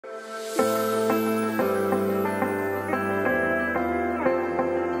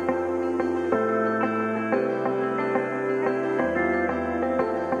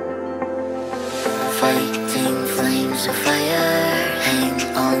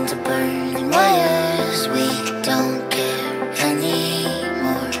down to burning wires. We don't care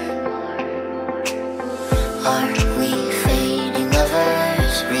anymore. Are we fading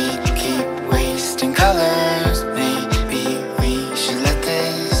lovers? We keep wasting colors. Maybe we should let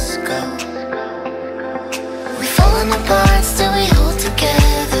this go. We've fallen apart, still we hold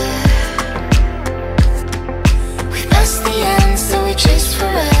together. We passed the end, still we chase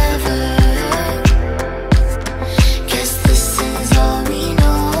forever. Guess this is all we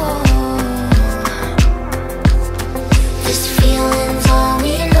know. This feeling's all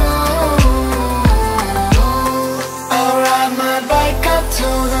we know. I'll ride my bike up to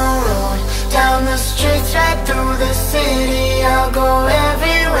the road, down the streets, right through the city. I'll go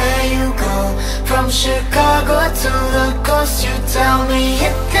everywhere you go, from Chicago to the coast. You tell me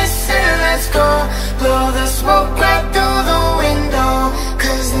hit this and let's go, blow the smoke right through the window,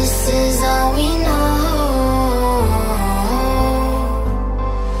 'cause this is all we know.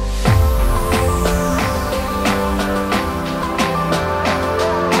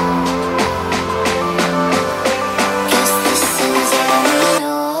 Guess this is all we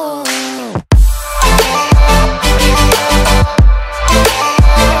know.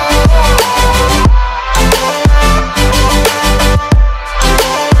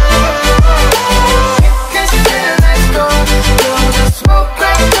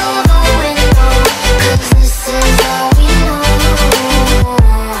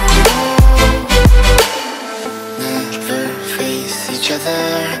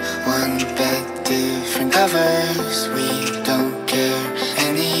 One bed, different covers. We don't care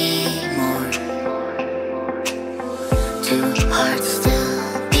anymore. Two hearts still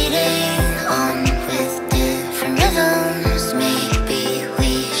beating on with different rhythms. Maybe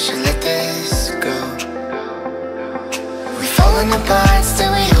we should let this go. We've fallen apart,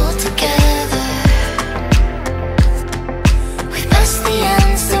 still we hold together. We passed the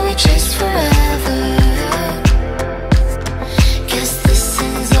end, still we chase forever.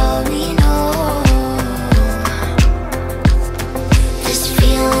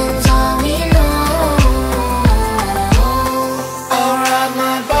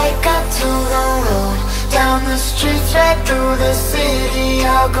 Right through the city,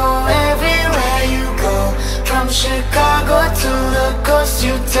 I'll go everywhere you go, from Chicago to the coast.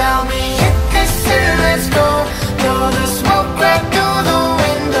 You tell me hit this and let's go, blow the smoke right through the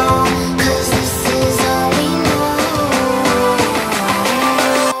window, 'cause this is all we know.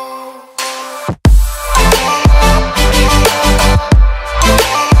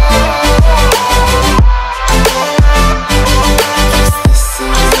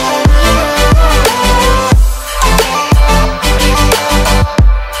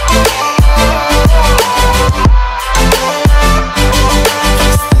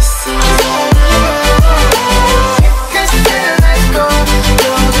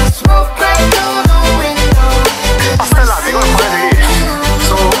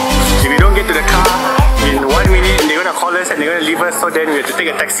 So then we have to take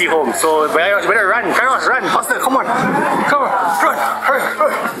a taxi home. So better run, Kairos, run faster! Come on, run,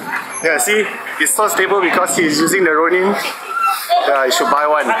 hurry. Yeah, see, it's so stable because he's using the Ronin. Yeah, you should buy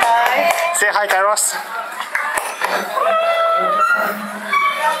one. Say hi, Kairos.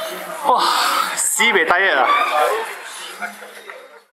 Oh, see, very tired.